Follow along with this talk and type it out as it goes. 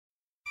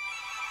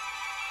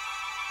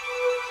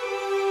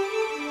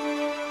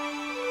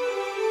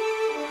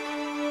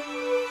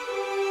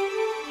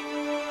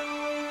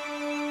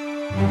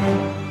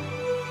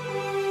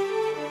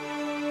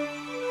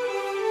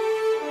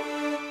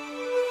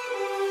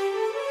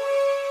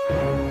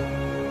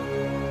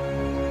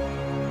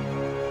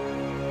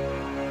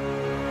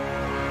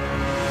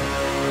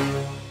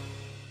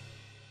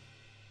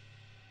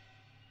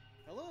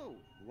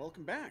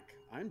welcome back.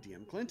 I'm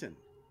DM Clinton,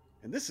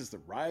 and this is the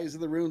Rise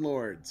of the Rune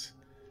Lords.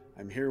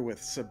 I'm here with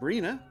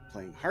Sabrina,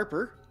 playing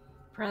Harper.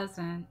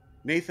 Present.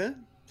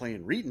 Nathan,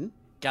 playing Reeton.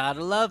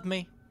 Gotta love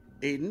me.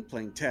 Aiden,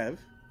 playing Tev.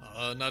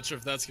 Not sure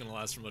if that's gonna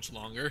last for much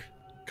longer.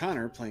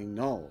 Connor, playing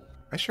Null.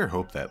 I sure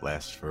hope that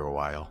lasts for a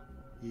while.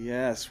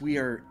 Yes, we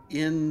are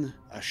in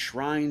a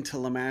shrine to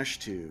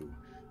Lamashtu,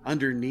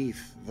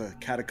 underneath the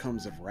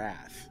Catacombs of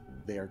Wrath.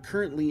 They are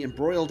currently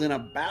embroiled in a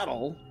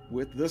battle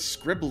with the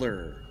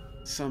Scribbler,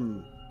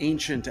 some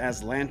ancient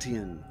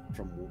Aslantean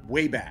from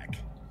way back,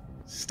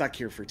 stuck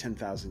here for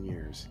 10,000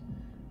 years.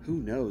 Who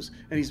knows?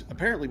 And he's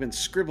apparently been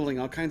scribbling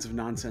all kinds of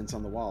nonsense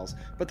on the walls,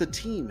 but the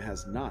team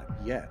has not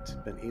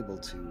yet been able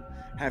to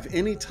have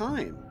any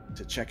time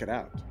to check it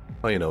out.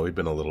 Well, we've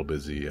been a little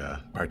busy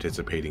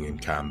participating in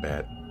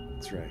combat.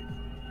 That's right.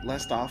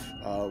 Left off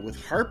with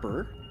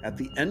Harper at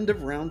the end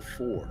of round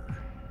 4.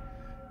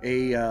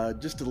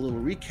 Just a little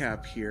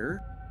recap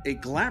here. A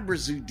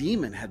Glabrazu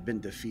demon had been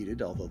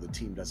defeated, although the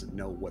team doesn't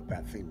know what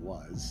that thing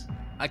was.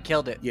 I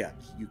killed it. Yeah,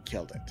 you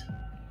killed it.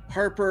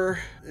 Harper,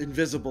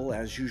 invisible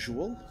as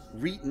usual.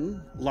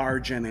 Reeton,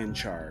 large and in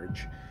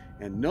charge.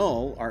 And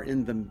Null are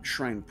in the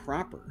shrine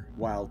proper,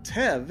 while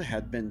Tev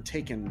had been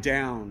taken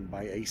down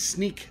by a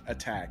sneak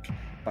attack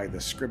by the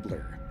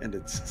Scribbler and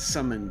its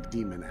summoned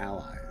demon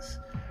allies.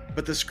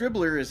 But the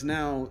Scribbler is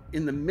now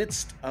in the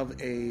midst of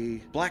a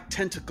black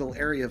tentacle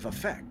area of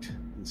effect,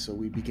 and so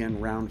we begin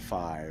round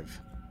 5.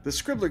 The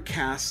Scribbler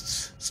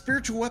casts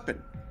Spiritual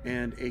Weapon,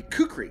 and a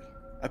Kukri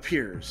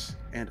appears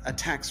and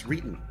attacks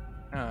Reeton.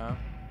 Oh,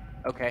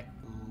 okay.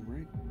 All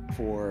right.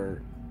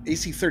 For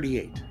AC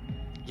 38.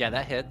 Yeah,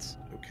 that hits.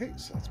 Okay,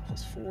 so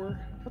that's +4.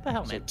 What the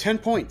hell, So man? 10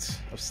 points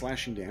of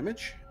slashing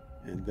damage.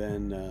 And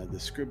then the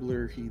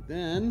Scribbler,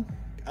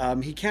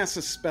 he casts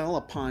a spell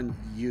upon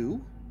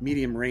you.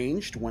 Medium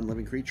ranged, one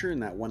living creature,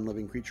 and that one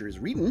living creature is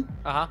Reeton.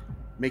 Uh-huh.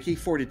 Make a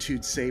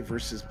fortitude save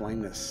versus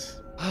blindness.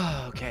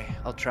 Okay,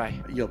 I'll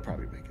try. You'll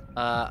probably make it.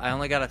 I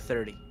only got a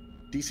 30.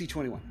 DC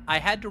 21. I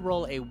had to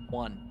roll a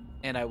 1,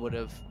 and I would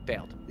have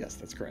failed. Yes,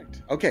 that's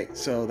correct. Okay,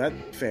 so that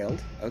failed.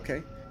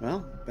 Okay,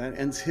 well, that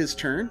ends his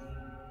turn.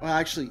 Well,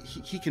 actually,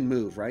 he can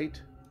move,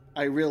 right?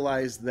 I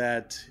realize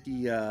that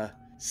he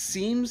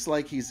seems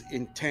like he's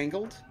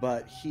entangled,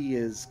 but he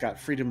has got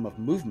freedom of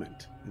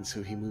movement, and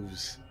so he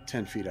moves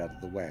 10 feet out of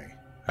the way.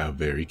 How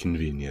very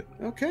convenient.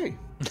 Okay.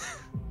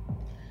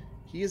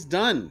 He is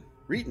done.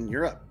 Reeton,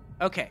 you're up.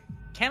 Okay.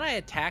 Can I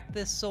attack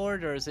this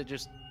sword, or is it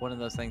just one of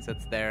those things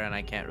that's there and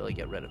I can't really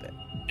get rid of it?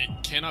 It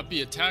cannot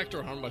be attacked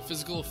or harmed by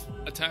physical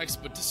attacks,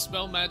 but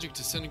Dispel Magic,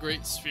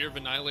 Disintegrate, Sphere of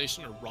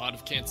Annihilation, or Rod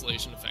of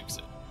Cancellation affects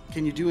it.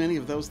 Can you do any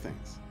of those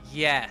things?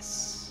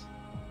 Yes.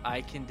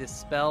 I can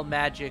dispel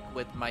magic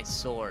with my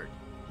sword.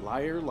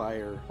 Liar,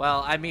 liar.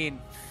 Well, I mean...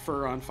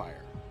 Fur on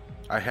fire.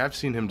 I have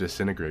seen him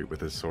disintegrate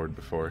with his sword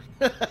before.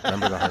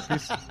 Remember the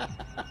harpies?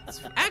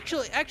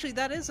 Actually,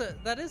 that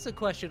is a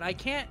question. I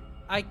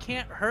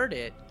can't hurt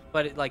it,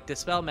 but it, like,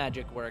 dispel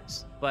magic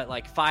works, but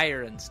like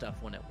fire and stuff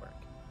wouldn't work.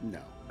 No.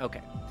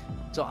 Okay,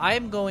 so I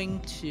am going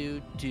to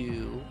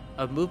do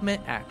a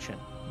movement action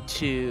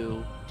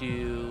to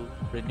do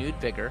renewed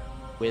vigor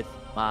with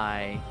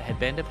my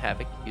Headband of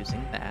Havoc,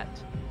 using that,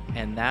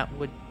 and that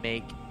would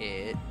make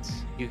it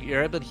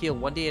you're able to heal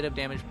 1d8 of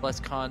damage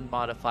plus con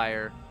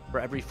modifier for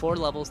every 4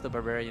 levels the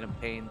barbarian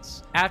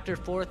obtains. After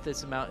 4th,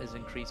 this amount is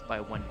increased by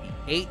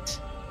 1d8.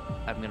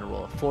 I'm going to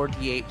roll a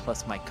 4d8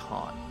 plus my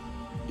con.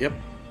 Yep.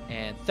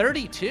 And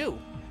 32.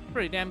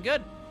 Pretty damn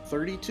good.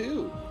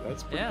 32.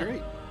 That's pretty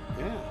great.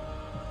 Yeah.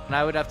 And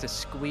I would have to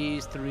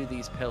squeeze through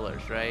these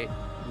pillars, right?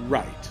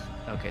 Right.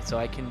 Okay, so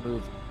I can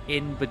move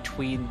in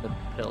between the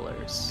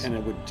pillars. And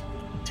it would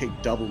take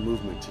double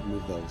movement to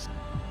move those.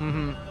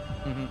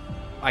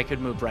 I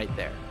could move right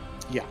there.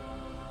 Yeah.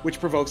 Which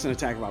provokes an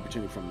attack of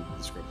opportunity from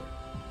the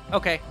Scribbler.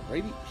 Okay.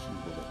 Righty. He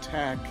will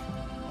attack.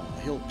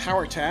 He'll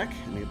power attack.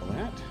 Enable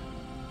that.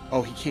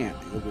 Oh, he can't.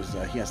 It was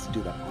he has to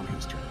do that on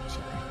his turn.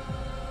 Sorry.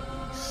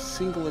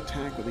 Single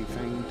attack with a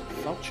fanged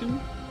falchion.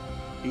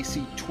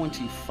 AC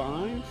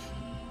 25.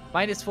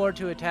 -4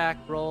 to attack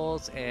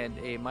rolls and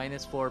a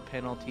 -4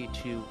 penalty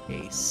to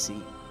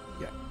AC.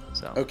 Yeah.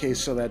 So. Okay,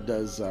 so that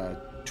does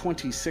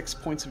 26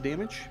 points of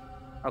damage.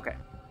 Okay.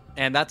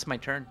 And that's my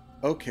turn.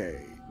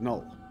 Okay,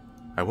 Null.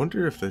 I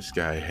wonder if this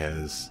guy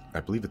has,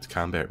 I believe it's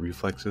combat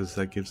reflexes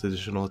that gives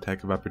additional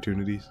attack of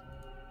opportunities.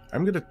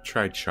 I'm going to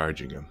try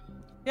charging him.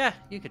 Yeah,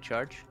 you could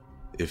charge.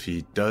 If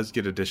he does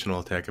get additional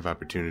attack of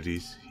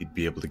opportunities, he'd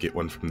be able to get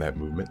one from that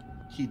movement.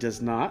 He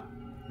does not.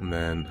 And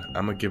then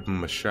I'm going to give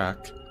him a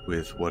shock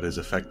with what is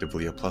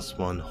effectively a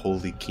 +1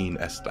 Holy Keen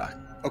Estoc.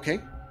 Okay.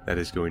 That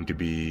is going to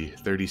be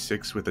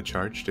 36 with a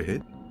charge to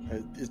hit.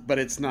 But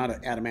it's not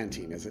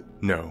adamantine, is it?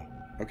 No.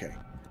 Okay.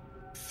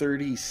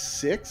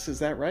 36, is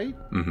that right?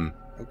 Mm-hmm.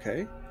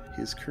 Okay.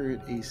 His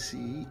current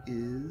AC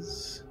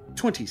is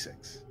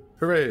 26.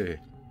 Hooray!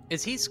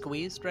 Is he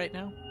squeezed right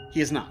now?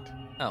 He is not.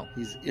 Oh.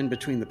 He's in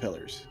between the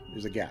pillars.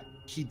 There's a gap.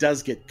 He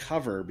does get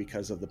cover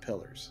because of the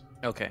pillars.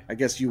 Okay. I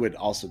guess you would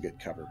also get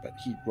cover, but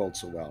he rolled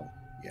so well.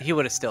 Yeah. He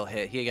would have still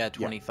hit. He got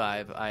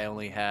 25. Yeah. I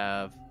only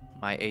have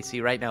My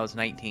AC right now is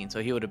 19,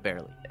 so he would have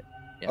barely hit.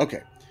 Yeah.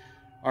 Okay.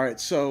 All right,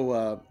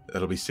 so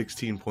That'll be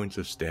 16 points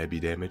of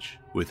stabby damage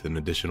with an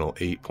additional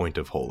 8 point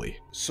of holy.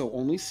 so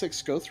only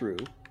 6 go through,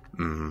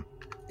 Mm-hmm.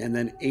 and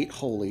then 8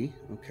 holy.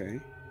 Okay.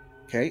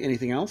 Okay,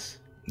 anything else?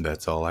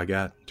 That's all I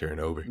got. Turn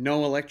over.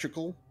 No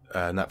electrical?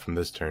 Not from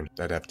this turn.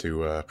 I'd have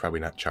to probably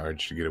not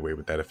charge to get away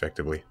with that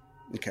effectively.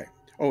 Okay.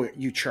 Oh,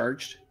 you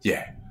charged?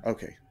 Yeah.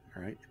 Okay,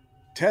 all right.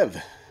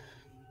 Tev.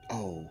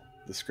 Oh,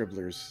 the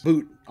Scribbler's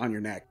boot on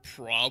your neck.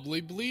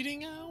 Probably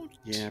bleeding out?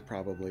 Yeah,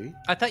 probably.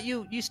 I thought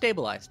you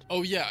stabilized.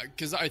 Oh, yeah,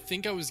 because I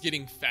think I was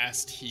getting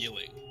fast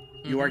healing.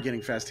 You are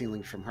getting fast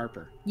healing from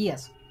Harper.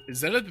 Yes.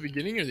 Is that at the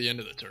beginning or the end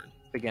of the turn?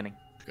 Beginning.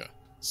 Okay.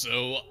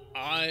 So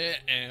I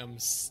am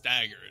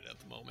staggered at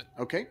the moment.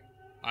 Okay.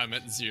 I'm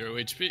at 0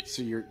 HP.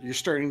 So you're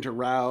starting to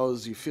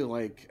rouse. You feel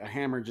like a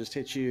hammer just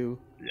hit you.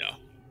 Yeah.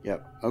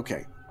 Yep.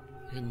 Okay.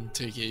 You can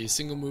take a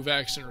single move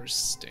action or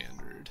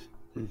standard.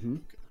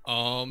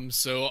 Mm-hmm.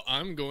 So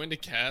I'm going to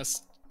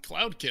cast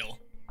Cloudkill.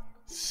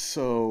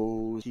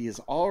 So he has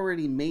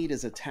already made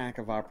his attack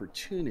of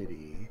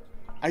opportunity.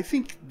 I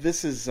think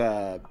this is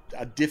a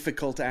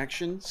difficult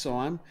action, so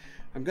I'm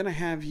going to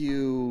have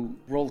you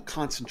roll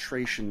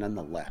concentration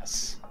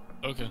nonetheless.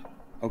 Okay.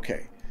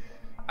 Okay.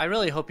 I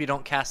really hope you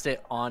don't cast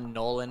it on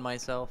Noel and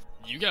myself.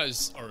 You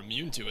guys are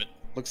immune to it.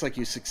 Looks like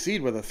you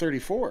succeed with a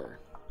 34.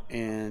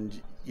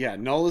 And yeah,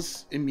 Null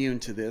is immune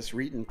to this.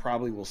 Reeton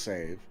probably will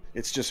save.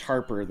 It's just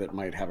Harper that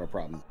might have a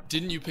problem.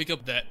 Didn't you pick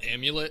up that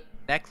amulet?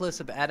 Necklace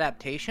of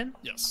Adaptation?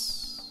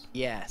 Yes.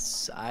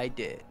 Yes, I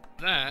did.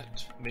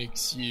 That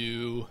makes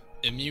you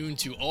immune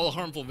to all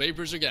harmful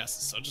vapors or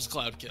gases, such as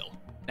Cloudkill.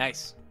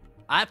 Nice.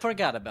 I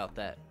forgot about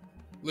that.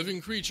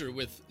 Living creature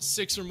with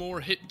 6 or more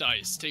hit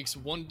dice takes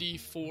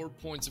 1d4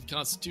 points of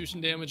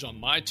constitution damage on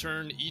my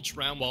turn each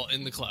round while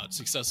in the cloud.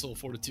 Successful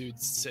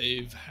fortitude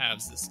save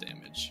halves this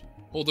damage.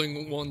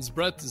 Holding one's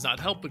breath does not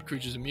help, but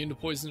creatures immune to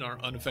poison are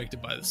unaffected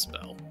by the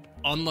spell.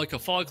 Unlike a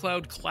fog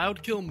cloud,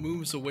 Cloudkill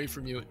moves away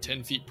from you at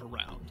 10 feet per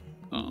round.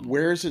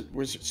 Where's it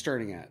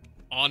starting at?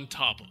 On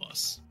top of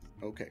us.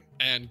 Okay.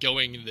 And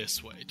going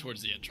this way,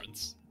 towards the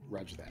entrance.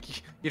 Roger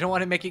that. You don't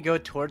want to make it go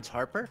towards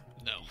Harper?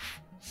 No.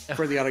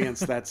 For the audience,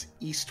 that's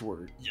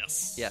eastward.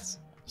 Yes. Yes.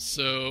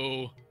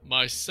 So,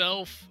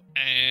 myself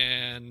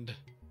and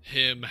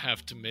him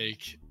have to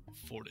make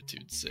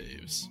fortitude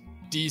saves.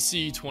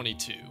 DC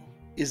 22.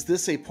 Is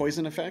this a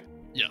poison effect?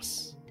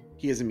 Yes.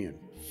 He is immune.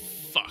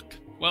 Fuck.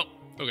 Well,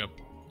 okay.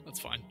 That's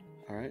fine.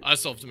 All right. I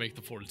still have to make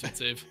the fortitude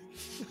save.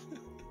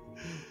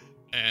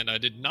 And I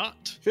did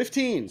not.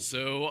 15.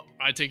 So,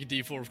 I take a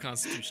d4 of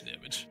constitution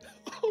damage.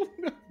 Oh,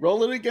 no.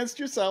 Roll it against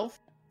yourself.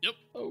 Yep.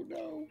 Oh,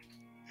 no.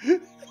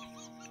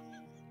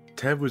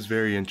 Tev was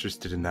very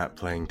interested in not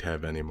playing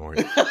Tev anymore.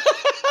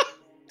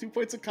 2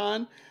 points of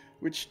con,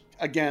 which,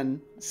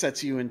 again,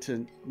 sets you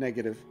into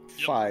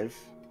 -5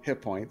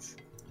 hit points.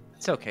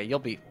 It's okay. You'll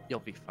be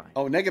fine.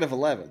 Oh,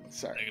 -11.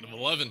 Sorry.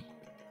 -11.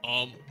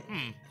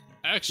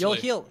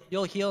 Actually.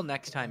 You'll heal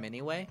next time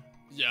anyway.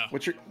 Yeah.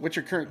 What's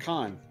your current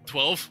con?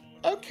 12.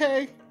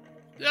 Okay.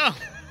 Yeah.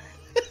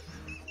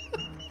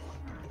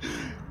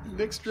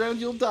 Next round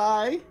you'll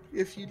die.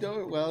 If you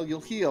don't, well, you'll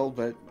heal,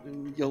 but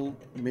you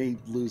may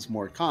lose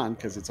more con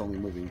because it's only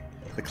moving.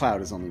 The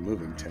cloud is only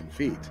moving 10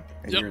 feet,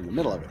 and you're in the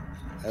middle of it.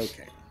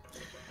 Okay.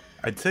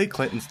 I'd say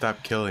Clinton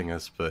stopped killing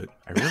us, but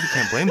I really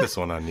can't blame this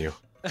one on you.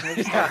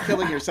 Stop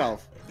killing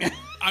yourself.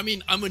 I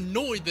mean, I'm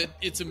annoyed that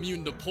it's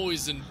immune to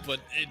poison, but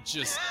it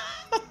just...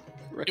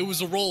 Right. It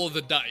was a roll of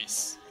the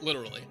dice,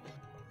 literally.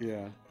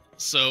 Yeah.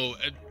 So,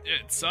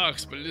 it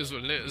sucks, but it is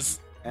what it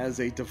is. As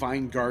a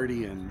divine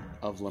guardian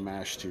of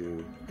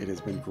Lamashtu, it has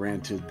been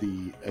granted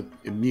the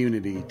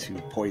immunity to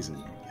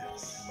poison.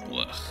 Yes.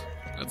 Ugh,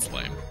 that's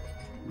lame.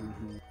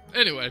 Mm-hmm.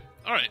 Anyway,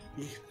 alright.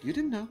 You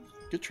didn't know.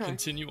 Good try.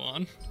 Continue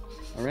on.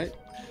 All right.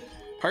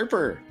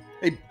 Harper,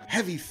 a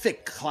heavy,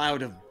 thick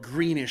cloud of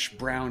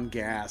greenish-brown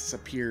gas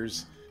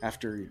appears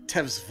after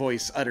Tev's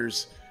voice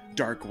utters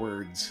dark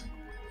words.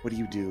 What do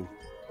you do?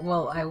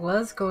 Well, I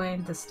was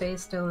going to stay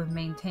still and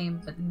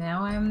maintain, but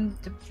now I'm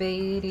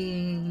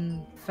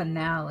debating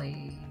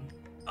finale.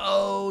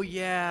 Oh,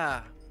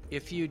 yeah.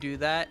 If you do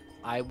that,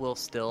 I will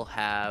still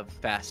have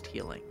fast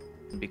healing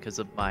because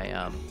of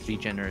my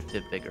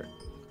regenerative vigor.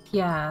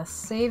 Yeah,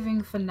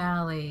 saving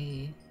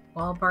finale.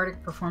 While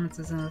bardic performance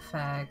is in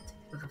effect,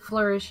 with a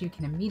flourish, you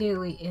can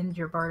immediately end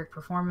your bardic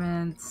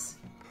performance,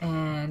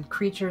 and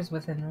creatures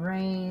within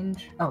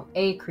range. Oh,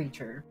 a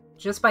creature.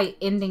 Just by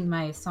ending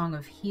my Song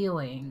of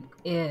Healing,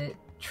 it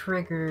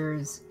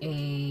triggers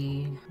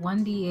a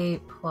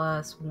 1d8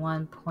 plus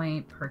 1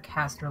 point per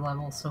caster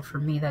level. So for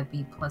me, that'd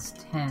be plus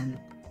 10.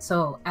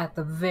 So at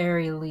the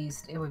very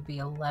least, it would be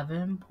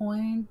 11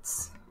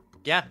 points.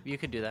 Yeah, you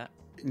could do that.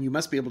 And you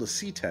must be able to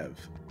see Tev,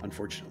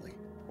 unfortunately,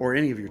 or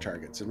any of your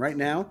targets. And right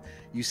now,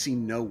 you see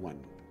no one.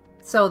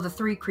 So the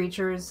 3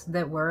 creatures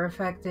that were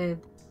affected,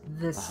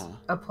 this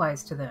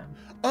applies to them.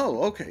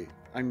 Oh, okay.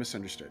 I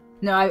misunderstood.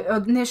 No,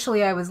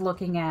 initially I was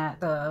looking at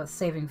the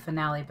saving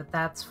finale, but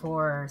that's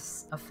for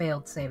a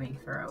failed saving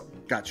throw.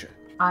 Gotcha.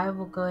 I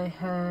will go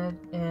ahead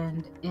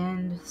and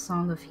end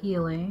Song of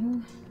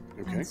Healing.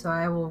 Okay. And so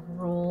I will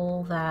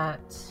roll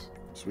that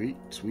Sweet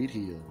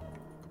heal.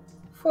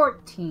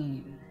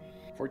 14.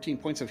 14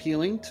 points of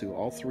healing to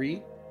all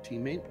 3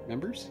 teammate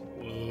members.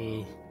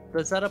 Whoa.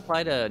 Does that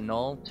apply to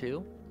Null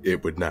too?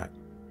 It would not.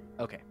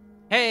 Okay.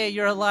 Hey,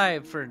 you're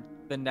alive for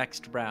the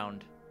next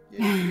round.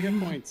 Yeah, 3 hit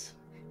points.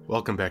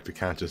 Welcome back to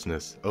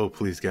consciousness. Oh,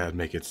 please God,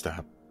 make it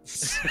stop.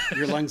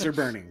 Your lungs are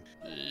burning.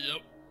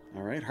 Yep.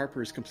 All right,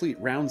 Harper is complete.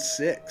 Round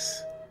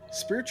 6.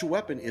 Spiritual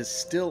weapon is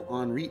still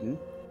on Reeton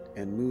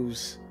and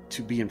moves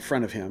to be in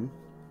front of him.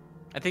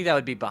 I think that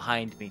would be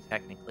behind me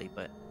technically,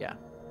 but yeah.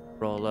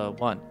 Roll a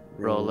 1.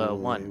 Roll a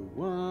 1.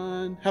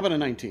 1. How about a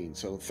 19?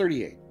 So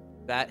 38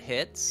 That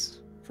hits.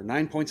 for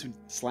 9 points of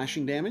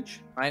slashing damage.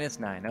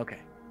 -9. Okay.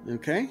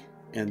 Okay.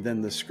 And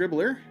then the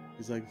scribbler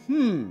is like,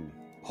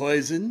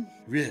 poison?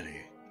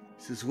 Really?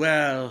 He says,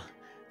 well,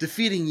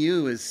 defeating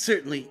you is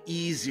certainly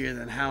easier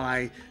than how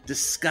I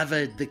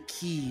discovered the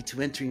key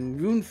to entering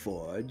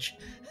Runeforge,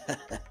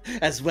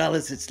 as well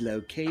as its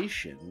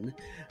location.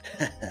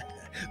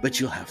 But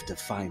you'll have to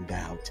find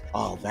out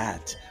all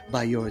that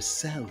by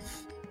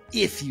yourself,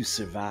 if you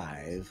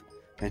survive.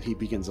 And he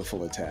begins a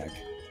full attack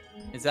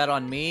Is that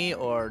on me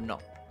or no?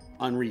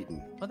 on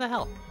Reeton. What the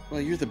hell? Well,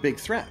 you're the big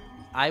threat.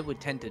 I would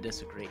tend to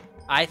disagree.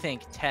 I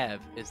think Tev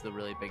is the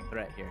really big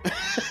threat here.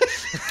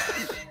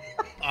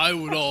 I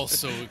would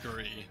also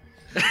agree.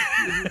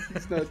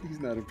 He's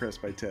not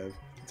impressed by Tev.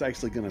 It's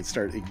actually going to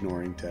start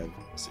ignoring Tev.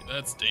 See,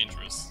 that's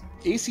dangerous.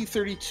 AC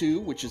 32,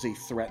 which is a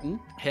threaten.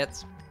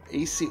 Hits.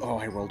 AC,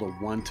 I rolled a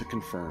 1 to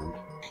confirm.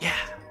 Yeah.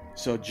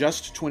 So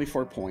just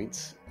 24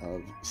 points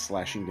of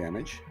slashing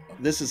damage.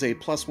 This is a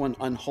 +1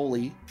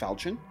 unholy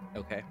falchion.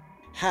 Okay.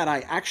 Had I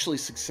actually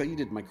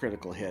succeeded my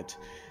critical hit,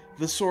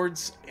 the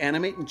swords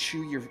animate and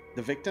chew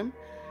the victim.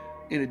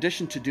 In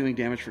addition to doing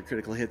damage for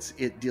critical hits,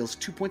 it deals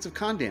 2 points of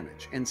con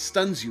damage and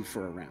stuns you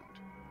for a round.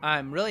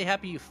 I'm really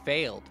happy you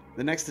failed.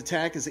 The next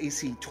attack is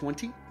AC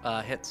 20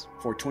 Hits.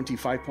 for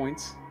 25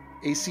 points.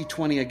 AC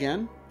 20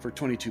 again for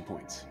 22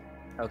 points.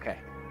 Okay.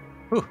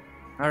 Whew.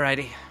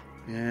 Alrighty.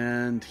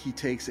 And he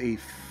takes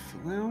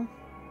well,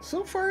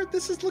 so far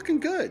this is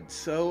looking good.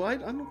 So I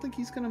don't think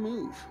he's going to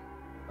move.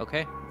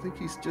 Okay. I think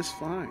he's just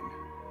fine.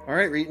 All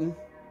right, Reeton,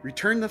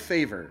 return the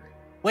favor.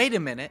 Wait a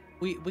minute.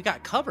 We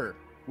got cover.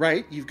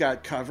 Right, you've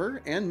got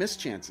cover and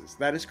mischances.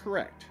 That is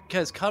correct.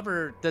 Because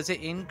cover, does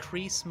it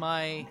increase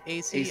my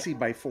AC? AC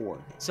by 4.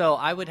 So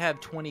I would have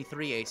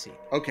 23 AC.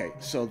 Okay,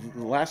 so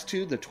the last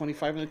two, the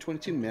 25 and the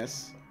 22,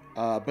 miss.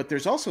 But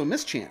there's also a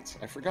mischance.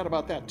 I forgot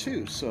about that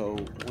too. So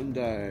 1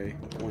 die,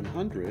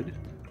 100.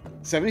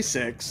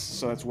 76,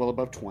 so that's well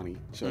above 20.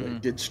 So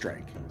it did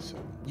strike. So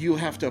you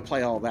have to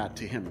apply all that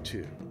to him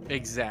too.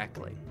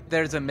 Exactly.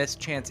 There's a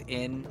mischance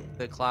in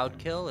the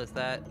Cloudkill, is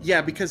that?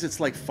 Yeah, because it's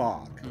like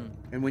fog.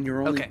 And when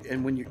you're Okay.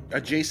 and when you're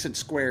adjacent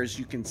squares,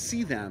 you can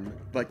see them,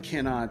 but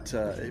cannot.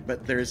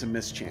 But there is a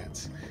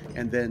mischance.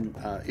 And then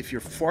if you're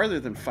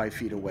farther than 5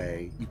 feet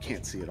away, you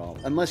can't see it all,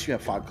 unless you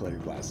have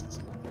fog-colored glasses.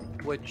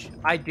 Which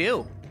I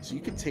do. So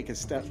you could take a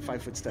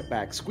 5-foot step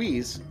back,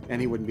 squeeze,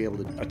 and he wouldn't be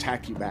able to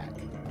attack you back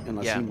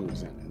unless Yeah. he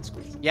moves in and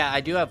squeezes. Yeah, I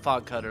do have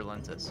fog cutter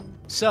lenses.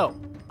 So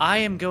I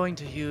am going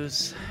to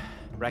use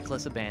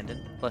Reckless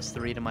Abandon,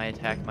 +3 to my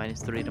attack,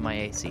 -3 to my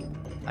AC.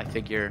 I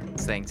figure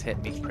these things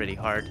hit me pretty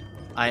hard.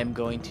 I am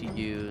going to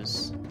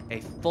use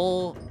a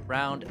full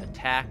round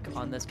attack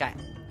on this guy.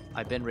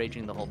 I've been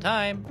raging the whole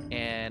time,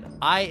 and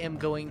I am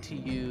going to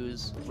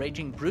use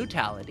Raging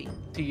Brutality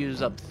to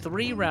use up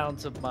 3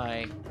 rounds of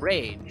my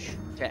rage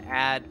to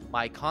add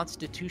my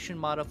Constitution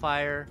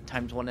modifier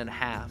times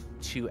 1.5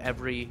 to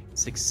every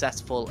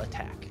successful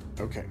attack.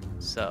 Okay.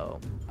 So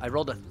I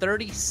rolled a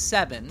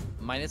 37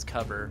 minus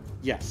cover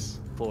Yes.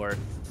 for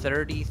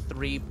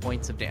 33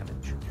 points of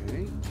damage.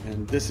 Okay.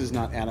 And this is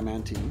not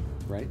adamantine,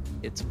 right?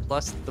 It's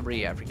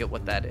 +3, I forget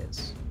what that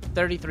is.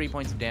 33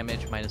 points of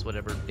damage minus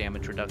whatever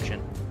damage reduction.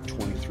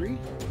 23.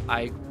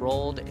 I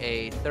rolled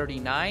a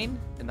 39,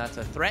 and that's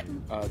a threat.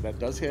 That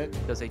does hit.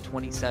 Does a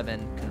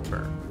 27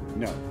 confirm?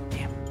 No.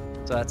 Damn.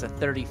 So that's a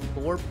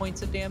 34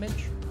 points of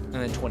damage,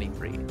 and then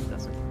 23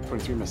 doesn't.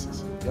 23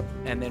 misses. Yep.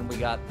 And then we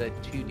got the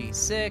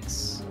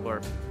 2d6,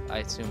 or I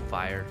assume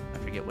fire. I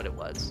forget what it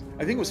was.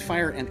 I think it was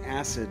fire and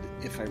acid,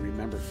 if I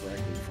remember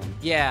correctly.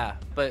 Yeah,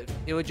 but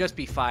it would just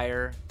be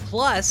fire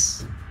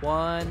plus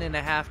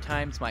 1.5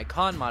 times my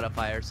con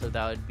modifier, so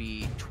that would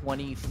be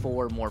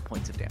 24 more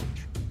points of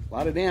damage. A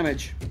lot of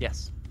damage.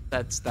 Yes,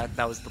 that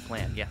was the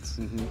plan. Yes,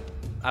 Mm-hmm.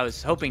 I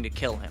was hoping to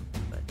kill him,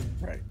 but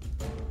Right.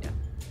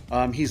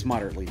 Yeah. He's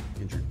moderately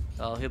injured.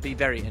 well, he'll be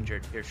very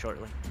injured here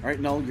shortly. All right,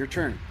 Null, your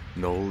turn.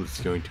 Noel is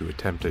going to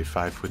attempt a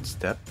 5-foot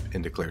step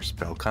and declare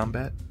spell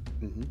combat.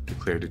 Mm-hmm.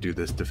 Declare to do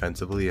this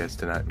defensively as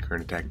to not incur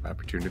an attack of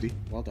opportunity.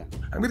 Well done.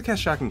 I'm going to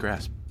cast Shock and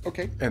Grasp.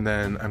 Okay. And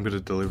then I'm going to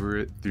deliver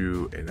it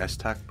through an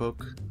S-Talk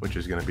book, which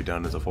is going to be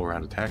done as a full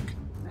round attack.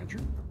 Roger.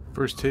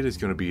 First hit is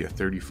going to be a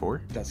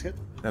 34. Does hit.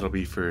 That'll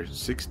be for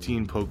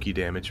 16 pokey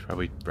damage,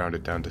 probably round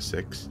it down to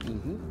 6.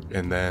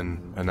 And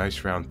then a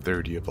nice round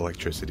 30 of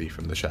electricity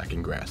from the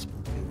Shocking Grasp.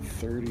 And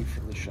 30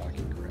 from the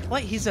Shocking Grasp.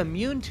 What? He's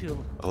immune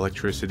to?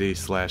 Electricity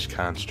 /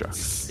 construct.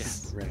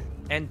 Yes. Right.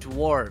 And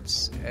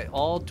dwarves.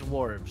 All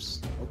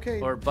dwarves.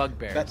 Okay. Or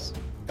bugbears.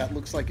 That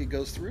looks like it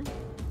goes through.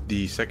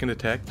 The second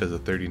attack does a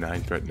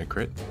 39 threaten a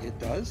crit. It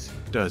does.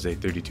 Does a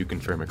 32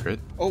 confirm a crit.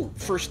 Oh,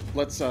 first,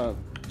 let's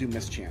do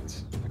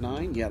mischance.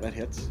 9, yeah, that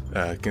hits.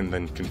 And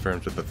then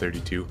confirms with a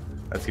 32.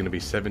 That's going to be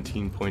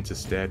 17 points of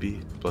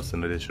stabby, plus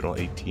an additional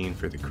 18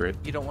 for the crit.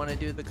 You don't want to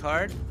do the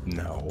card?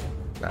 No,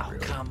 not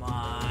really. Come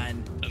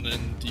on. And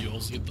then do you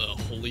also get the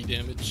holy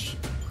damage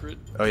crit?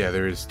 Oh yeah,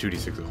 there is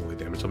 2d6 of holy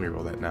damage. Let me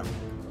roll that now.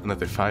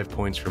 Another 5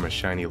 points from a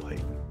shiny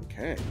light.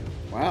 Okay.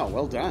 Wow,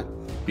 well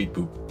done. Beep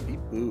boop. Beep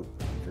boop,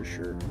 for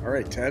sure. All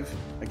right, Tev.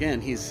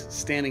 Again, he's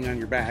standing on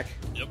your back.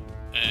 Yep.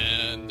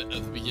 And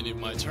at the beginning of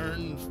my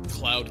turn,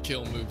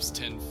 Cloudkill moves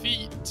 10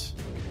 feet,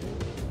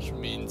 which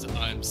means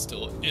I'm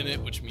still in it,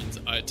 which means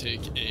I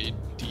take a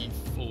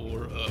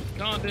d4 of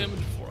con damage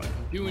before I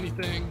can do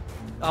anything.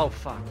 Oh,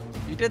 fuck.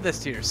 You did this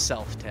to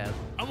yourself, Ted.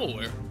 I'm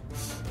aware.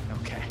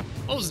 Okay.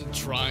 I wasn't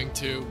trying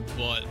to,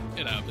 but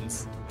it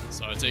happens.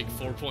 So I take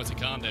 4 points of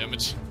con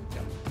damage.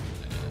 And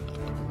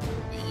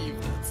I believe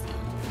that's the end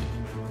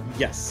of it.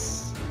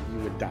 Yes, you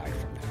would die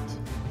from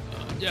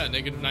that. Yeah,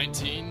 negative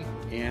 19.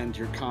 And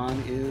your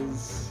con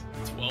is...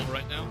 12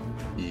 right now.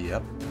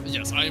 Yep.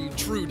 Yes, I am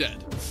true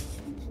dead.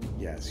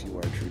 Yes, you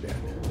are true dead.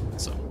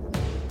 So,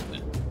 yeah.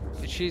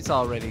 She's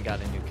already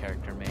got a new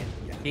character made.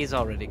 Yeah. He's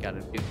already got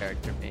a new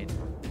character made.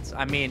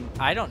 I mean,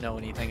 I don't know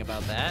anything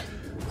about that.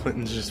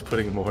 Clinton's just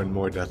putting more and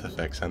more death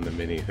effects on the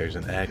mini. There's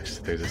an X,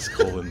 there's a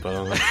skull and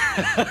bone.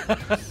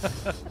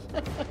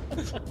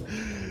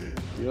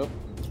 Yep.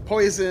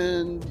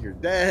 Poisoned, you're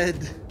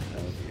dead.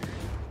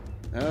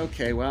 Oh dear.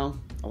 Okay, well,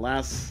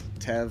 alas,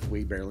 Tev,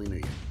 we barely knew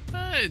you.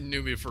 I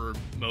knew me for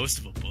most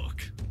of a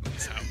book.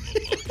 That's half of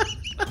a book.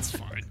 That's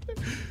fine.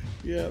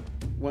 Yep.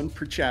 1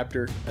 per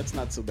chapter. That's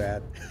not so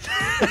bad.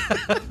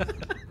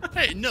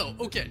 Hey, no,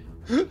 okay.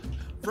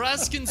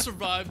 Braskin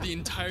survived the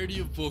entirety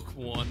of book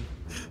 1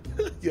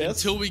 Yes.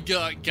 until we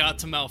got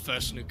to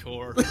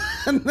Malfeshnikor.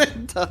 And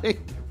then died.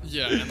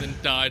 Yeah, and then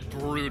died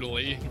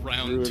brutally,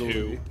 round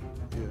 2.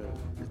 Yeah.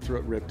 Your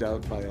throat ripped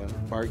out by a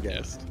bar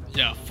guest.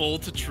 Yeah, full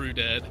to true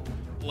dead.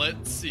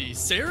 Let's see.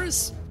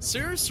 Sarah's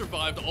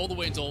survived all the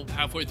way until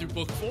halfway through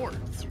book 4.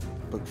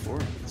 Book 4,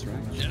 that's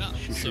right. Yeah,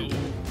 She so sure did.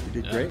 You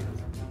did yeah. great.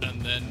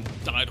 And then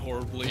died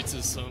horribly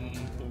to some,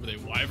 what were they,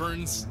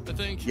 wyverns, I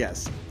think?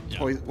 Yes. Yeah.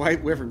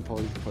 White wyvern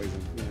poison.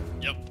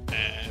 Yeah. Yep,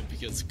 and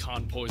because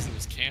con poison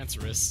is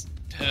cancerous,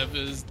 Tev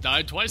has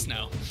died twice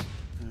now.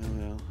 Oh,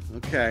 well.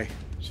 Okay.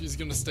 She's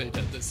gonna stay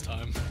dead this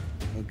time.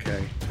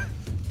 Okay.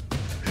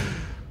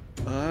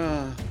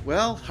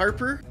 Well,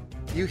 Harper,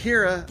 you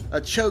hear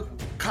a choke,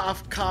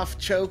 cough, cough,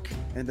 choke,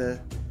 and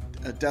a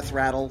death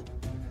rattle.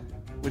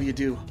 What do you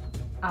do?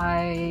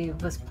 I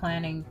was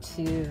planning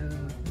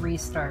to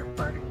restart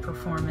Bardic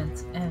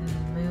Performance and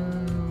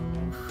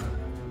move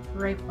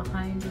right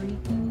behind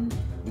Reeton.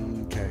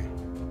 Okay.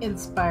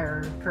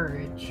 Inspire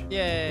Courage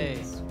Yay.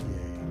 is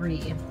Yay.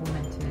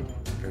 re-implemented.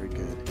 Very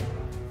good.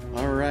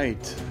 All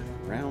right.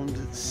 Round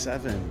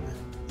 7.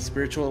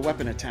 Spiritual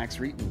weapon attacks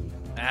Reeton.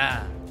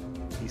 Ah.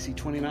 DC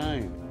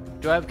 29.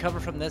 Do I have cover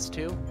from this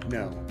too?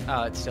 No.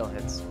 Oh, it still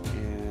hits.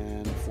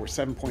 And for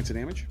 7 points of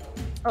damage.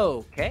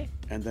 Okay.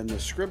 And then the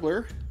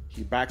Scribbler,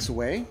 he backs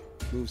away,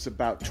 moves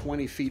about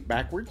 20 feet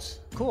backwards.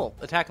 Cool.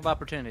 Attack of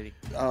opportunity.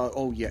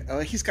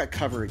 He's got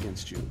cover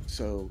against you,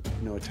 so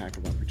no attack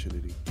of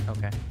opportunity.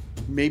 Okay.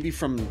 Maybe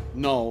from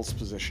Null's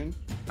position.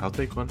 I'll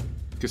take one.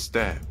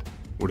 Stab.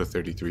 Would a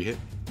 33 hit?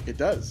 It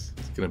does.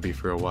 It's going to be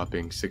for a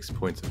whopping 6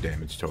 points of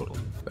damage total.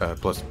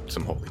 Plus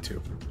some holy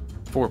too.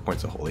 4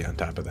 points of holy on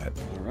top of that.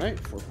 All right,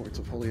 4 points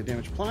of holy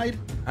damage applied.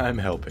 I'm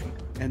helping.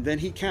 And then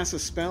he casts a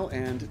spell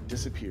and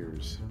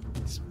disappears.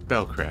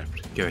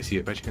 Spellcraft. Can I see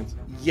it by chance?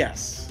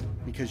 Yes,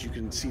 because you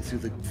can see through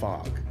the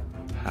fog.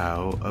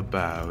 How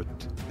about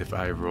if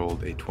I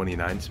rolled a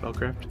 29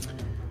 spellcraft?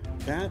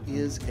 That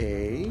is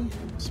a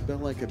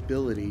spell-like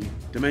ability,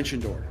 Dimension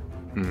Door.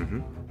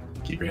 Mm-hmm.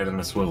 Keep your head on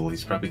a swivel.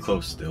 He's probably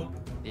close still.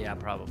 Yeah,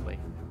 probably.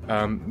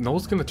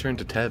 Noel's gonna turn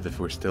to Tev if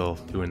we're still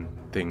doing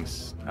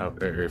things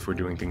out, or if we're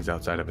doing things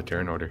outside of a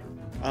turn order.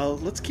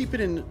 Let's keep it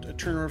in a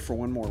turn order for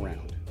one more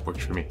round.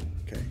 Works for me.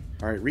 Okay.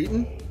 All right,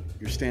 Reeton,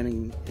 you're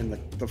standing in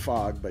the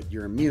fog, but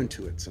you're immune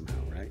to it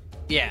somehow, right?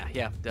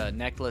 Yeah. The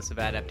necklace of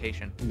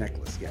adaptation.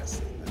 Necklace,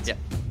 yes. That's Yeah.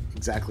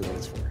 exactly what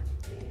it's for.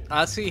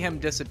 I'll see him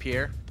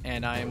disappear,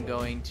 and I am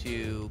going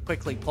to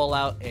quickly pull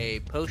out a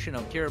potion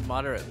of cure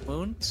moderate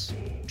wounds.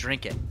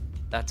 Drink it.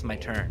 That's my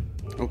turn.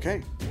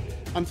 Okay.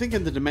 I'm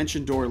thinking the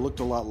Dimension Door looked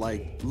a lot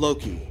like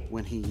Loki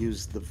when he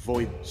used the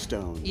Void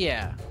Stone.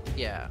 Yeah.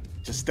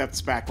 Just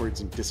steps backwards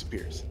and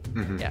disappears.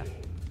 Mm-hmm. Yeah.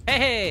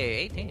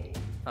 Hey, 18.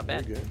 Not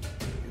bad. Very good.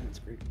 Yeah, that's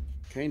great.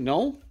 Okay,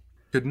 Noel?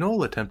 Could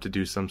Noel attempt to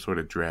do some sort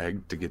of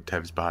drag to get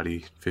Tev's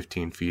body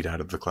 15 feet out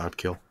of the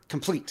Cloudkill?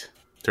 Complete.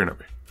 Turn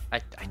over. I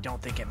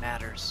don't think it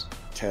matters.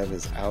 Tev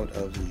is out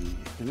of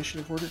the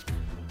initiative order.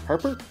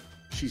 Harper?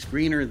 She's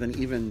greener than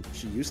even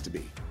she used to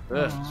be.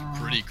 Ugh. Aw,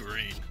 Pretty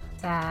green.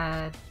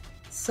 sad.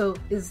 So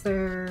is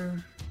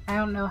there... I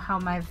don't know how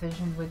my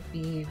vision would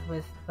be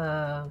with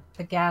the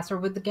gas, or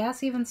would the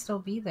gas even still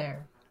be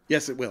there?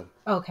 Yes, it will.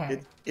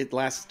 Okay. It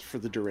lasts for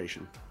the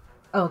duration.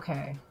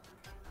 Okay.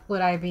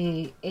 Would I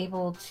be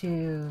able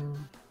to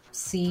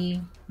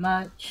see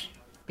much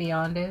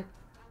beyond it?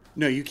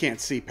 No, you can't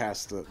see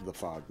past the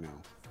fog now.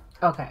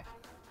 Okay.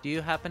 Do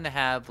you happen to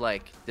have,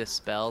 like,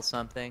 dispel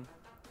something?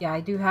 Yeah, I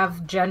do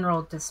have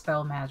general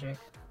dispel magic.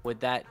 Would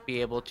that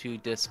be able to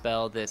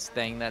dispel this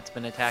thing that's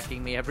been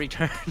attacking me every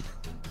turn?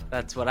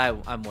 That's what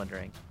I'm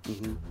wondering.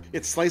 Mm-hmm.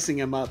 It's slicing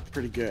him up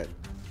pretty good.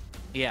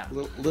 Yeah.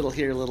 Little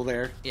here, little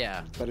there.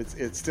 Yeah. But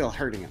it's still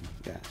hurting him.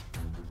 Yeah.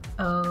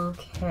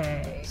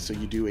 Okay. So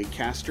you do a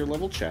caster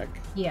level check.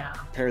 Yeah.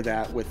 Pair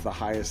that with the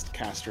highest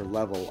caster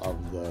level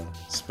of the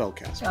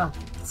spellcaster. Oh,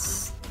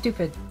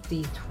 stupid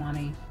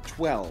D20.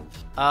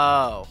 12.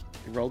 Oh.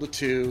 You rolled a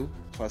 2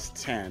 plus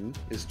 10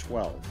 is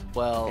 12.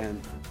 Well.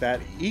 And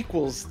that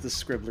equals the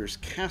Scribbler's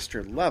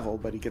caster level,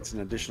 but he gets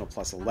an additional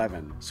plus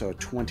 11. So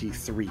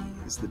 23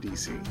 is the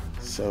DC.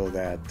 So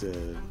that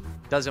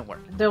Doesn't work.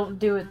 Don't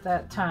do it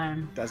that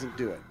time. doesn't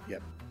do it.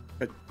 Yep.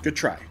 But good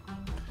try.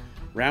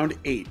 Round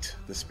 8.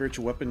 The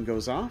spiritual weapon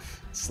goes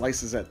off.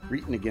 Slices at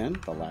Reeton again,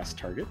 the last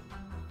target.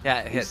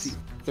 Yeah, it hits. AC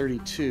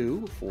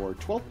 32 for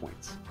 12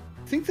 points.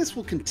 I think this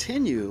will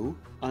continue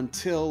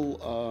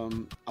until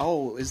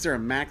is there a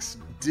max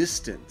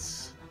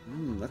distance?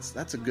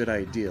 That's a good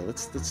idea.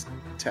 Let's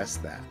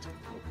test that.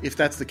 If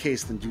that's the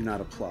case, then do not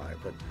apply,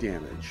 but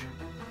damage.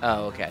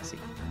 Oh, okay, I see.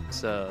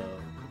 So,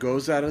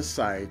 Goes out of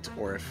sight,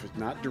 or if it's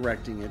not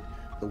directing it,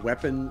 the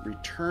weapon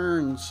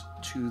returns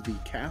to the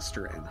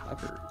caster and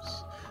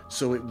hovers.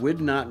 So it would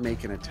not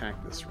make an attack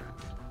this round.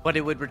 but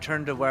it would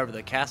return to wherever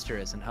the caster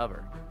is and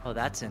hover. Oh,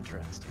 that's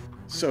interesting.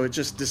 So it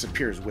just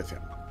disappears with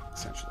him,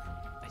 essentially.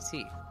 I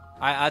see.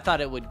 I thought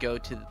it would go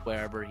to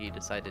wherever he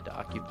decided to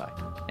occupy,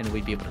 and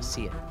we'd be able to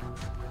see it.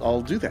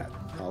 I'll do that.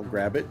 I'll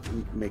grab it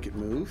and make it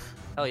move.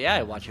 Oh yeah,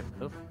 I watch it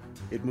move.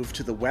 It moved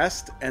to the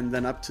west and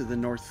then up to the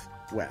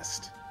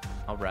northwest.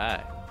 All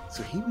right.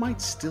 So he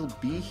might still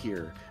be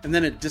here. And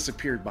then it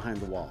disappeared behind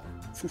the wall.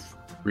 Poof.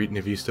 Reeton,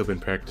 have you still been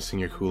practicing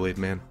your Kool-Aid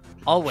Man?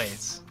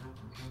 Always.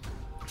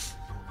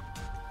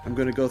 I'm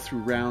going to go through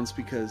rounds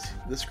because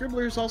the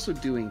Scribbler is also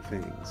doing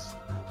things.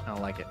 I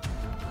don't like it.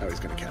 Oh, he's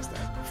going to cast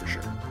that for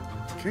sure.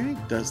 Okay,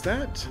 does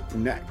that.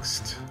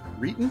 Next.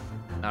 Reeton?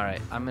 All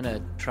right, I'm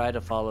gonna try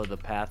to follow the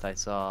path I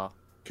saw.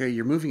 Okay,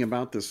 you're moving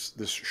about this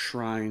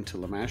shrine to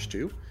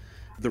Lamashtu.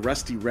 The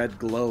rusty red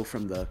glow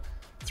from the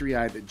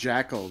three-eyed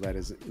jackal that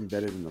is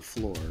embedded in the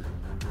floor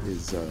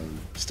is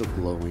still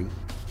glowing.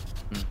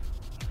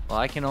 Well,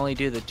 I can only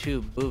do the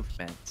 2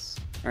 movements.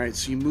 All right,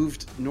 so you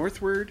moved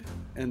northward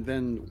and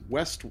then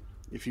west.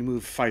 If you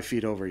move 5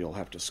 feet over, you'll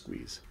have to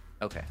squeeze.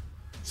 Okay.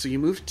 So you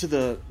moved to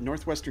the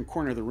northwestern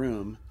corner of the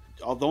room.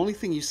 The only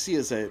thing you see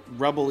is a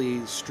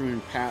rubbly strewn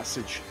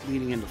passage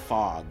leading into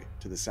fog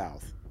to the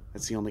south.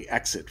 That's the only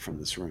exit from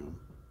this room.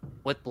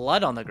 With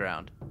blood on the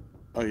ground.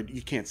 Oh,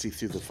 you can't see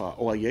through the fog.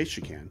 Oh, well, yes,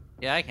 you can.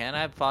 Yeah, I can. I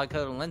have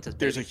fog-coated lenses.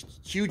 There's a baby.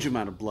 huge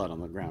amount of blood on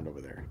the ground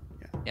over there.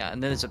 Yeah. Yeah,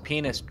 and then there's a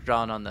penis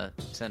drawn on the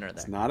center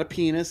It's there. not a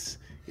penis.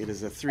 It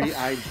is a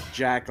three-eyed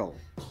jackal.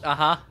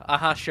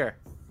 Sure.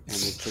 And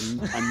it's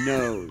a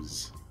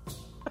nose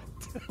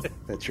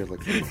that you're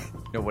looking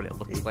at. Know what it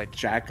looks A like.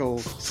 jackal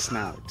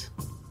snout.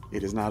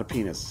 It is not a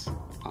penis,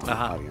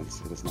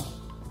 audience. It is not.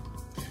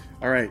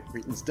 All right,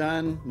 Reeton's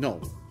done.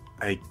 No.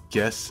 I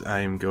guess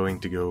I'm going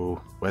to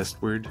go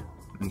westward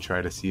and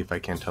try to see if I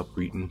can't help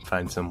Reeton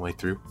find some way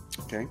through.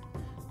 Okay.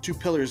 2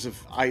 pillars of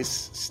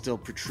ice still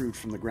protrude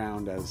from the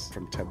ground as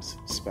from Teb's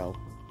spell.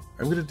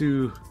 I'm going to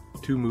do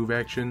 2 move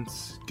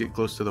actions, get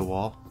close to the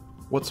wall.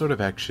 What sort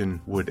of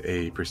action would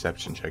a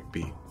perception check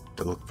be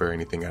to look for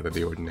anything out of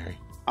the ordinary?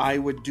 I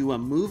would do a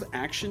move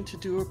action to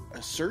do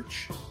a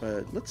search,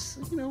 but let's,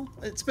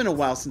 it's been a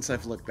while since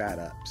I've looked that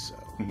up, so.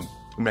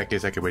 In that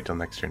case, I could wait till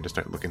next turn to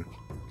start looking.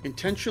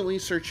 Intentionally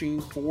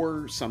searching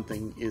for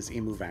something is a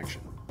move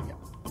action. Yeah.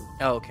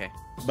 Oh, okay.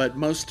 But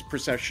most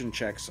perception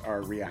checks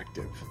are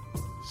reactive,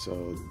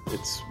 so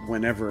it's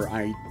whenever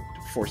I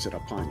force it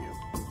upon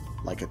you,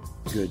 like a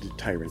good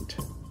tyrant.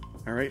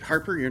 All right,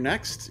 Harper, you're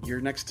next.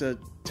 You're next to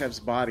Tev's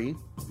body.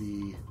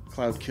 The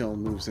Cloudkilled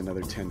moves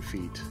another 10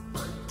 feet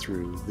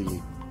through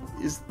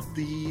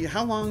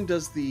how long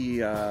does the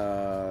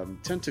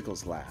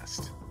tentacles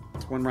last?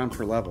 It's 1 round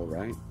per level,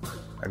 right?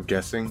 I'm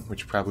guessing,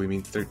 which probably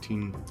means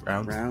 13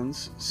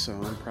 rounds. So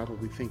I'm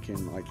probably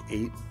thinking like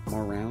 8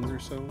 more rounds or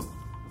so.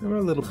 We're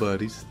little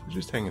buddies. They're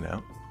just hanging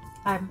out.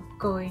 I'm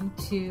going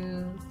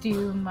to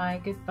do my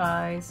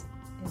goodbyes,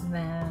 and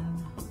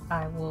then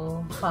I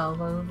will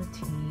follow the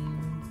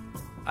team.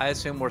 I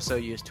assume we're so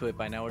used to it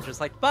by now. We're just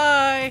like,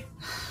 bye!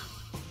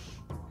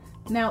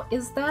 Now,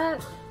 is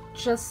that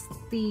just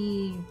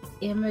the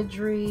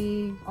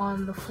imagery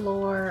on the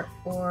floor,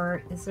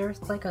 or is there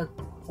like a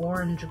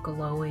orange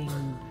glowing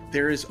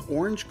There is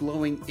orange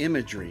glowing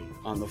imagery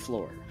on the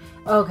floor.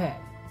 Okay.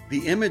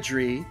 The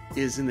imagery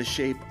is in the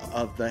shape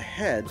of the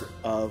head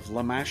of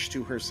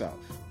Lamashtu herself.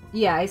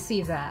 Yeah, I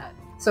see that.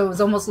 So it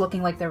was almost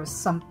looking like there was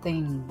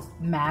something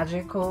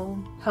magical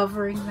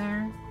hovering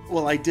there.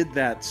 Well, I did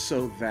that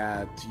so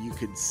that you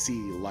could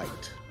see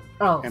light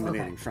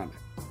emanating from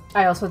it.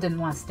 I also didn't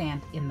want to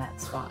stand in that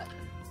spot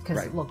because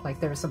Right. it looked like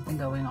there was something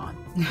going on.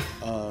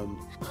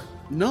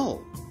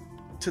 No.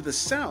 To the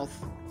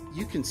south,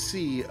 you can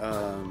see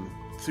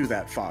through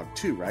that fog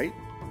too, right?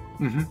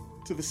 Mm-hmm.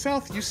 To the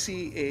south, you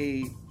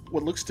see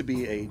what looks to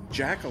be a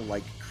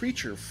jackal-like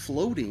creature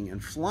floating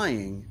and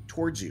flying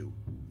towards you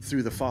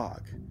through the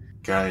fog.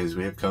 Guys,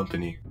 we have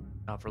company.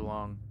 Not for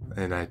long.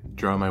 And I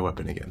draw my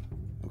weapon again.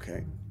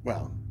 Okay.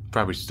 Well,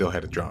 Probably still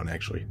had it drawn,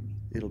 actually.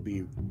 it'll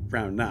be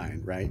round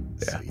 9, right?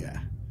 Yeah. So, yeah.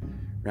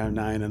 Round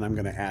 9, and I'm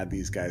going to add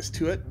these guys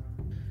to it.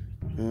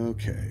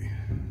 Okay.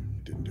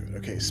 Didn't do it.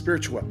 Okay,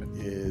 spiritual weapon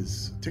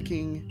is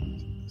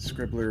ticking.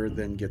 Scribbler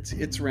then gets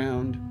its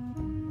round.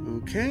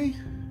 Okay,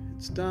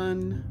 it's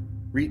done.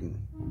 Reeton.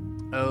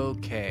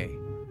 Okay.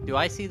 Do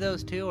I see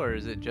those too, or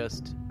is it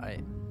just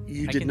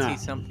You I did can not.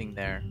 see something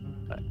there?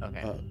 But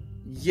okay.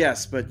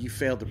 Yes, but you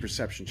failed the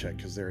perception check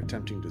because they're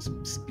attempting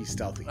to be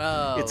stealthy.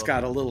 Oh. It's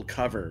got a little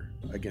cover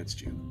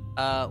against you.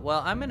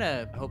 Well, I'm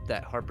gonna hope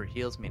that Harper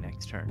heals me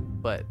next turn.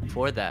 But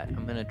before that,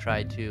 I'm gonna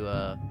try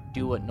to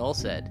do what Noel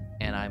said,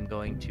 and I'm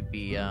going to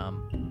be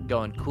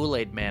going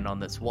Kool-Aid Man on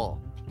this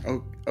wall.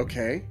 Oh,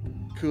 okay.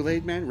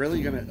 Kool-Aid Man? Really?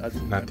 You're gonna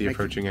Not the make-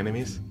 approaching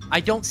enemies? I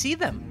don't see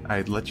them.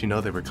 I'd let you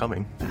know they were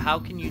coming. How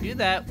can you do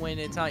that when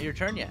it's not your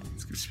turn yet?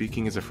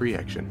 Speaking is a free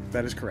action.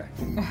 That is correct.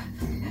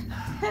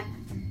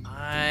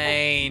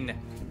 Fine.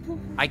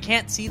 I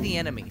can't see the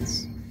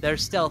enemies. They're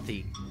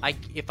stealthy.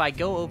 If I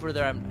go over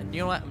there, you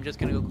know what? I'm just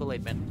gonna go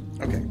Kool-Aid Man.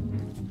 Okay.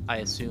 I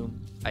assume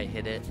I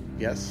hit it.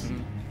 Yes.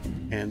 Mhm.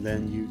 And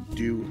then you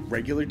do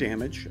regular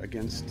damage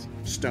against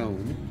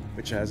stone,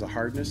 which has a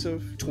hardness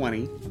of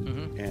 20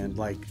 Mhm. and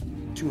like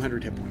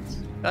 200 hit points.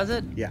 Does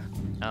it? Yeah.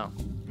 Oh.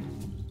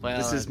 Well,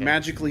 This is okay.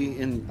 magically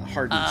in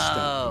hardened stone.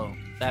 Oh,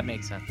 that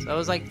makes sense. I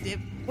was like,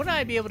 wouldn't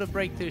I be able to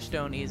break through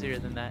stone easier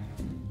than that?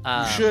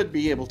 You should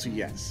be able to,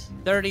 yes.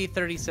 30,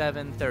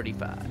 37,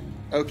 35,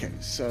 Okay,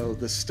 so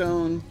the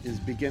stone is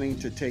beginning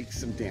to take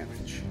some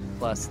damage.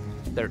 plus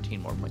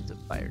 13 more points of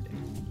fire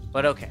damage.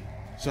 But okay.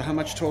 So how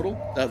much total?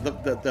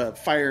 The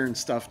fire and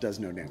stuff does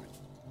no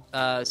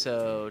damage.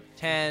 So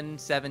 10,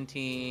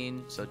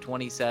 17, so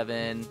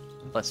 27,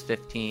 plus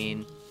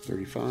 15.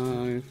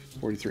 35,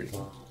 43.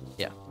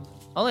 Yeah.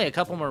 Only a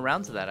couple more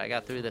rounds of that. I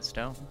got through this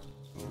stone.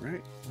 All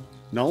right.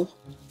 Null?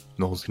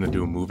 Noel's gonna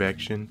do a move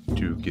action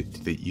to get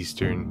to the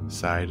eastern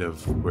side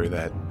of where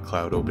that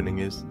cloud opening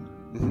is.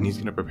 And he's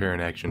gonna prepare an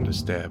action to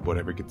stab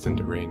whatever gets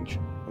into range.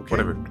 Okay.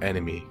 Whatever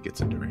enemy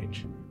gets into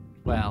range.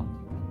 Well,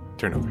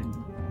 Turn over.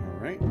 All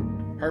right.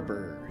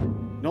 Harper.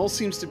 Null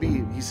seems to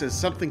be, he says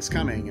something's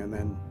coming, and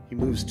then he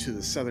moves to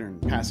the southern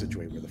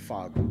passageway where the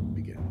fog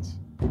begins.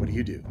 What do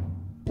you do?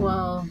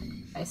 Well,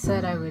 I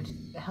said I would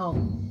help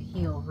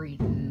heal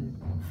Reeton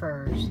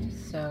first,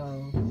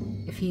 so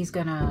if he's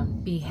gonna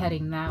be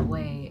heading that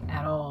way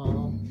at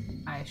all,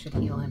 I should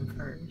heal him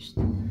first.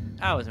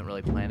 I wasn't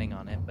really planning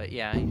on it, but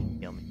yeah, you can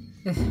heal me.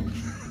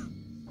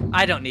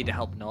 I don't need to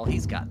help Noel.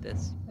 He's got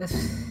this.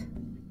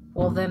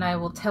 Well, then I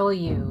will tell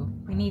you,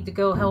 we need to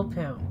go help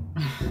him.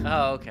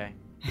 Oh, okay.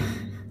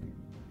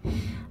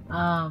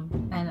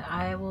 And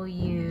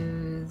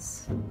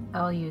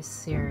I'll use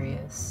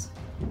Sirius.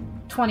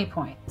 20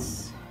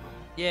 points.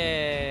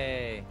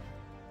 Yay.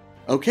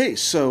 Okay,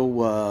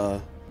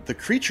 so the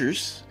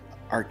creatures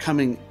are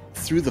coming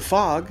through the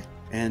fog,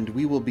 and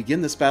we will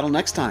begin this battle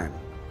next time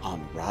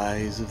on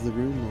Rise of the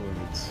Rune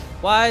Lords.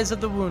 Wise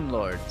of the Wound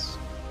Lords.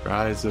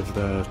 Rise of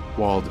the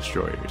Wall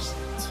Destroyers.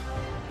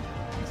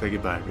 Say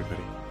goodbye,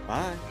 everybody.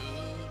 Bye.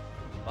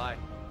 Bye.